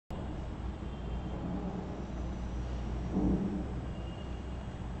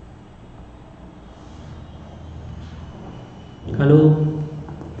Hello,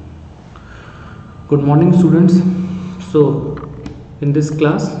 good morning students. So in this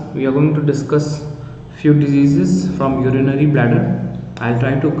class we are going to discuss few diseases from urinary bladder. I'll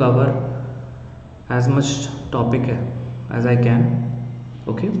try to cover as much topic as I can.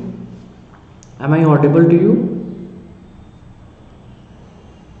 Okay, am I audible to you?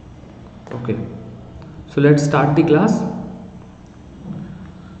 Okay, so let's start the class,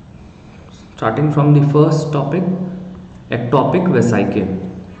 starting from the first topic, ectopic vesicae.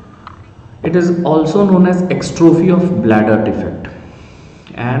 It is also known as extrophy of bladder defect,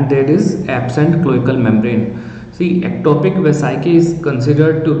 and there is absent cloacal membrane. See, ectopic vesicae is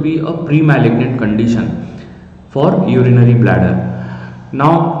considered to be a pre-malignant condition for urinary bladder.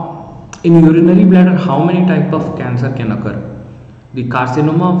 Now, in urinary bladder, how many type of cancer can occur? The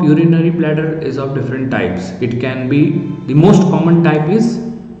carcinoma of urinary bladder is of different types. It can be, the most common type is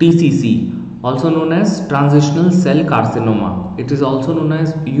TCC, also known as transitional cell carcinoma. It is also known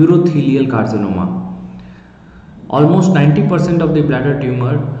as urothelial carcinoma. Almost 90% of the bladder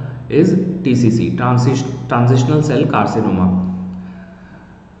tumor is TCC, transitional cell carcinoma.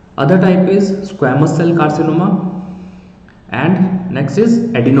 Other type is squamous cell carcinoma, and next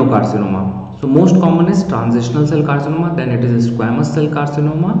is adenocarcinoma. So most common is transitional cell carcinoma, then it is squamous cell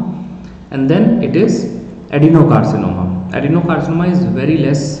carcinoma, and then it is adenocarcinoma. Adenocarcinoma is very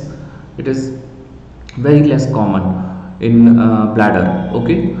less, it is very less common in bladder.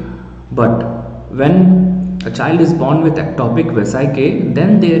 Okay, but when a child is born with ectopic vesicae,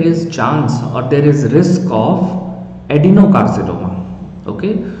 then there is chance or there is risk of adenocarcinoma.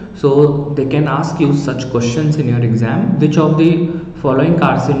 Okay, so they can ask you such questions in your exam: which of the following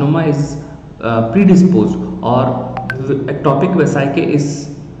carcinoma is predisposed, or ectopic vesicae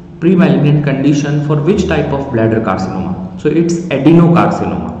is pre-malignant condition for which type of bladder carcinoma? So it's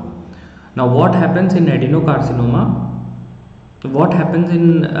adenocarcinoma. Now what happens in adenocarcinoma? What happens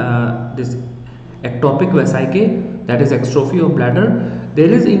in this ectopic vesicae, that is extrophy of bladder? There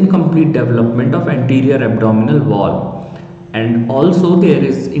is incomplete development of anterior abdominal wall, and also there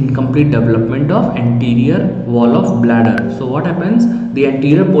is incomplete development of anterior wall of bladder. So what happens? The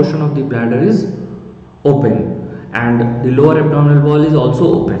anterior portion of the bladder is open and the lower abdominal wall is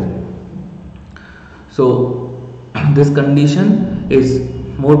also open. So this condition is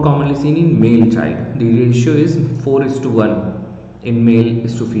more commonly seen in male child. The ratio is 4:1 in male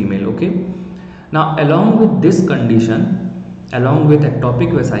is to female. Okay, now along with this condition, along with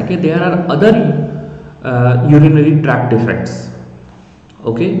ectopic vesicae, there are other urinary tract defects.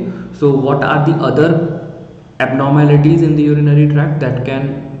 Okay, so what are the other abnormalities in the urinary tract that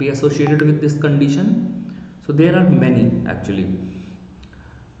can be associated with this condition? So there are many actually.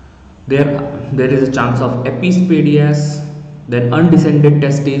 There is a chance of epispadias, then undescended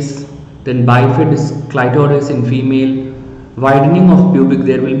testes, then bifid clitoris in female, widening of pubic,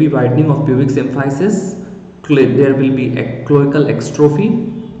 there will be widening of pubic symphysis, there will be cloacal extrophy,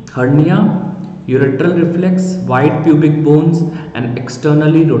 hernia, urethral reflex, wide pubic bones, and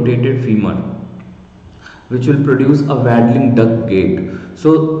externally rotated femur, which will produce a waddling duck gait.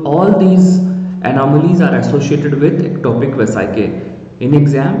 So all these anomalies are associated with ectopic vesicae. In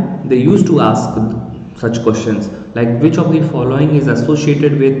exam, they used to ask such questions like which of the following is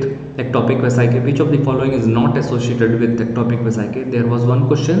associated with ectopic vesicae, which of the following is not associated with ectopic vesicae. There was one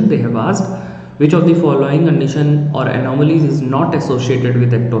question they have asked, which of the following condition or anomalies is not associated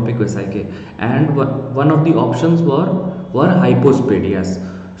with ectopic vesicae, and one of the options were hypospadias.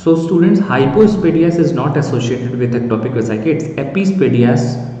 So students, hypospadias is not associated with ectopic vesicae, it's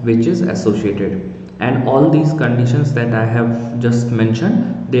epispadias which is associated. And all these conditions that I have just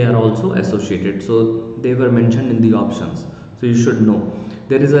mentioned, they are also associated. So they were mentioned in the options. So you should know.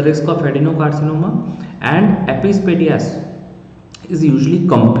 There is a risk of adenocarcinoma, and epispadias is usually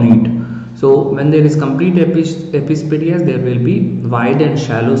complete. So when there is complete epispadias, there will be wide and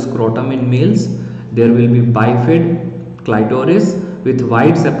shallow scrotum in males. There will be bifid clitoris with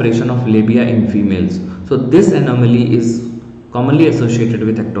wide separation of labia in females. So this anomaly is commonly associated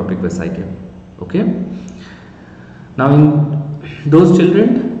with ectopic vesicae. Okay, now in those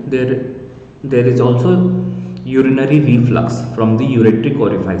children, there is also urinary reflux from the ureteric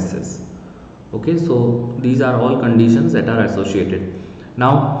orifices. Okay, so these are all conditions that are associated.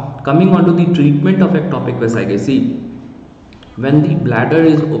 Now coming on to the treatment of ectopic vesicae. See, when the bladder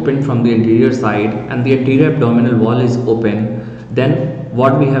is open from the anterior side and the anterior abdominal wall is open, then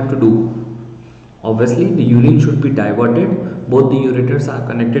what we have to do? Obviously the urine should be diverted. Both the ureters are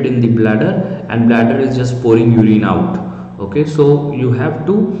connected in the bladder, and bladder is just pouring urine out. Okay, so you have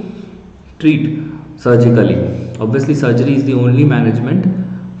to treat surgically. Obviously surgery is the only management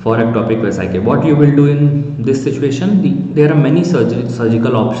for ectopic vesica. What you will do in this situation? There are many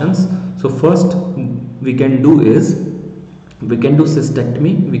surgical options. So first we can do is, we can do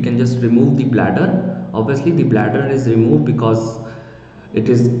cystectomy. We can just remove the bladder. Obviously the bladder is removed because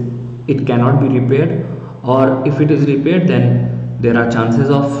it cannot be repaired, or if it is repaired then there are chances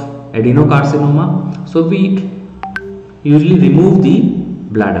of adenocarcinoma. So we usually remove the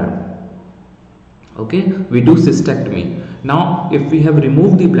bladder. Okay, we do cystectomy. Now if we have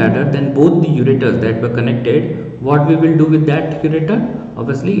removed the bladder, then both the ureters that were connected, what we will do with that ureter?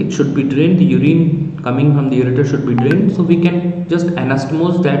 Obviously it should be drained. The urine coming from the ureter should be drained. So we can just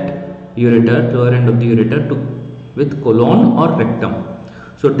anastomose that ureter, lower end of the ureter, with colon or rectum.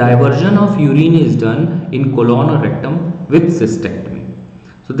 So diversion of urine is done in colon or rectum with cystectomy.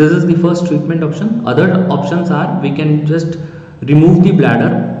 So this is the first treatment option. Other options are, we can just remove the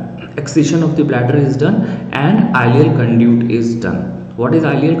bladder, excision of the bladder is done, and ileal conduit is done. What is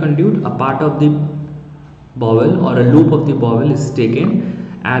ileal conduit? A part of the bowel or a loop of the bowel is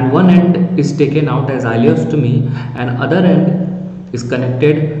taken, and one end is taken out as ileostomy and other end is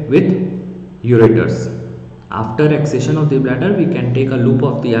connected with ureters. After excision of the bladder, we can take a loop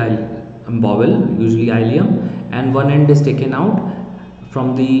of the bowel, usually ileum, and one end is taken out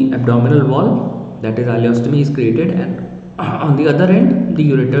from the abdominal wall, that is ileostomy is created, and on the other end the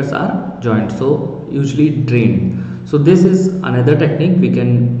ureters are joined, so usually drained. So this is another technique.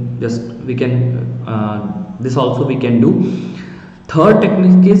 This also we can do. Third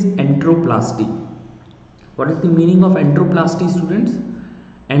technique is enteroplasty. What is the meaning of enteroplasty, students?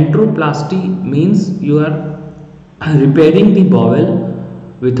 Enteroplasty means you are repairing the bowel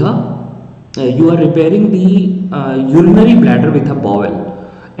with urinary bladder with a bowel.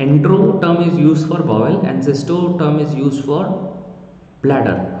 Entero term is used for bowel and cysto term is used for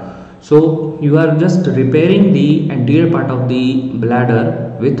bladder. So you are just repairing the anterior part of the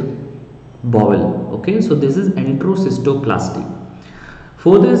bladder with bowel. Okay, so this is enterocystoplasty.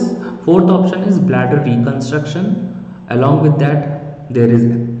 Fourth option is bladder reconstruction. Along with that, there is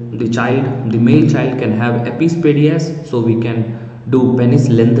the male child can have epispadias, so we can do penis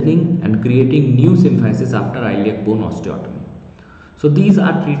lengthening and creating new symphysis after iliac bone osteotomy. So these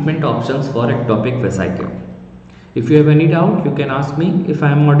are treatment options for ectopic vesica. If you have any doubt, you can ask me. If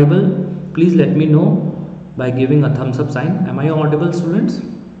I am audible, please let me know by giving a thumbs up sign. Am I audible, students?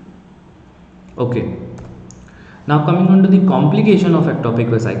 Okay. Now coming on to the complication of ectopic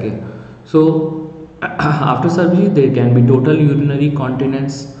vesica. So after surgery, there can be total urinary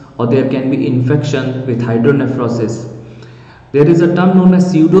continence, or there can be infection with hydronephrosis. There is a term known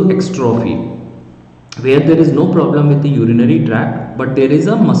as pseudoextrophy, where there is no problem with the urinary tract, but there is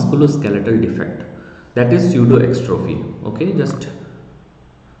a musculoskeletal defect. That is pseudoextrophy. Okay, just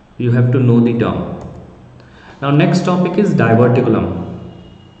you have to know the term. Now next topic is diverticulum.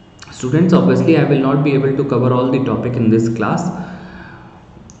 Students, obviously I will not be able to cover all the topic in this class.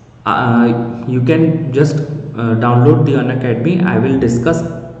 You can just download the Unacademy. I will discuss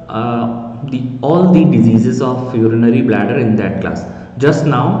all the diseases of urinary bladder in that class. Just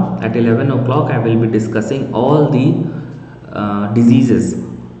now at 11 o'clock I will be discussing all the diseases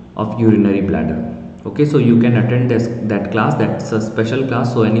of urinary bladder. Okay, so you can attend that class. That's a special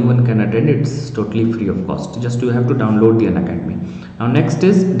class, so anyone can attend. It's totally free of cost. Just you have to download the Unacademy. Now next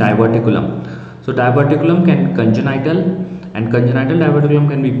is diverticulum. So diverticulum can congenital, and congenital diverticulum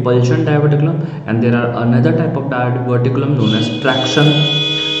can be pulsion diverticulum, and there are another type of diverticulum known as traction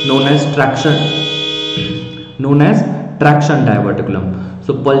diverticulum.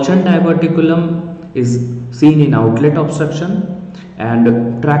 So pulsion diverticulum is seen in outlet obstruction,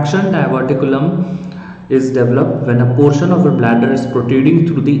 and traction diverticulum is developed when a portion of a bladder is protruding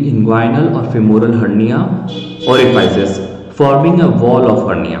through the inguinal or femoral hernia orifices, forming a wall of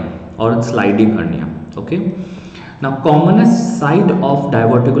hernia or sliding hernia. Okay. Now commonest site of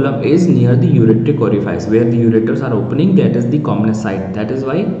diverticulum is near the ureteric orifice, where the ureters are opening. That is the commonest site. That is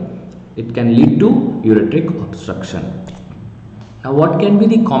why it can lead to ureteric obstruction. Now what can be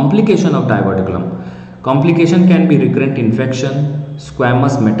the complication of diverticulum? Complication can be recurrent infection,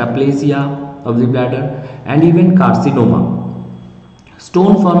 squamous metaplasia of the bladder, and even carcinoma.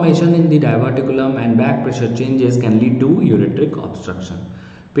 Stone formation in the diverticulum and back pressure changes can lead to ureteric obstruction.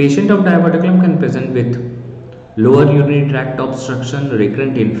 Patient of diverticulum can present with lower urinary tract obstruction,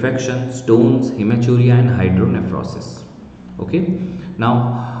 recurrent infection, stones, hematuria, and hydronephrosis. Okay.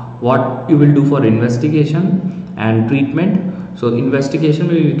 Now what you will do for investigation and treatment? So investigation,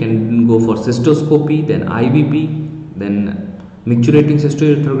 we can go for cystoscopy, then IVP, then micturating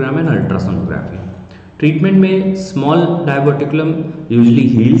cystourethrogram and ultrasonography. Treatment में small diverticulum usually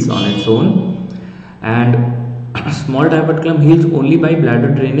heals on its own, and Small diverticulum heals only by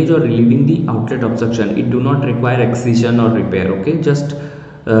bladder drainage or relieving the outlet obstruction. It do not require excision or repair. Okay, just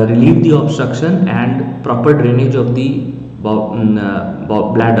relieve the obstruction and proper drainage of the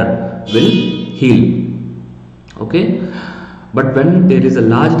bladder will heal. Okay, but when there is a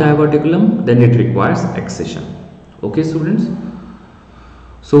large diverticulum, then it requires excision. Okay, students.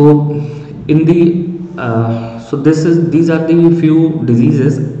 So in the these are the few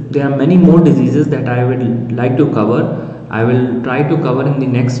diseases. There are many more diseases that I would like to cover. I will try to cover in the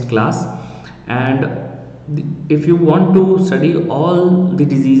next class. And if you want to study all the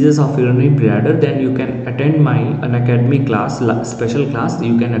diseases of urinary bladder, then you can attend my Unacademy class, special class.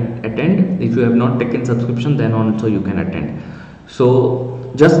 You can attend. If you have not taken subscription, then also you can attend.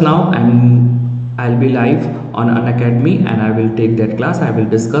 So just now I'll be live on Unacademy and I will take that class. I will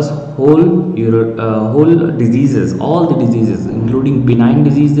discuss whole diseases, all the diseases, including benign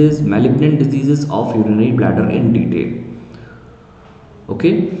diseases, malignant diseases of urinary bladder in detail.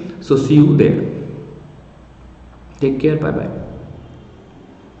 Okay, so see you there. Take care. Bye bye.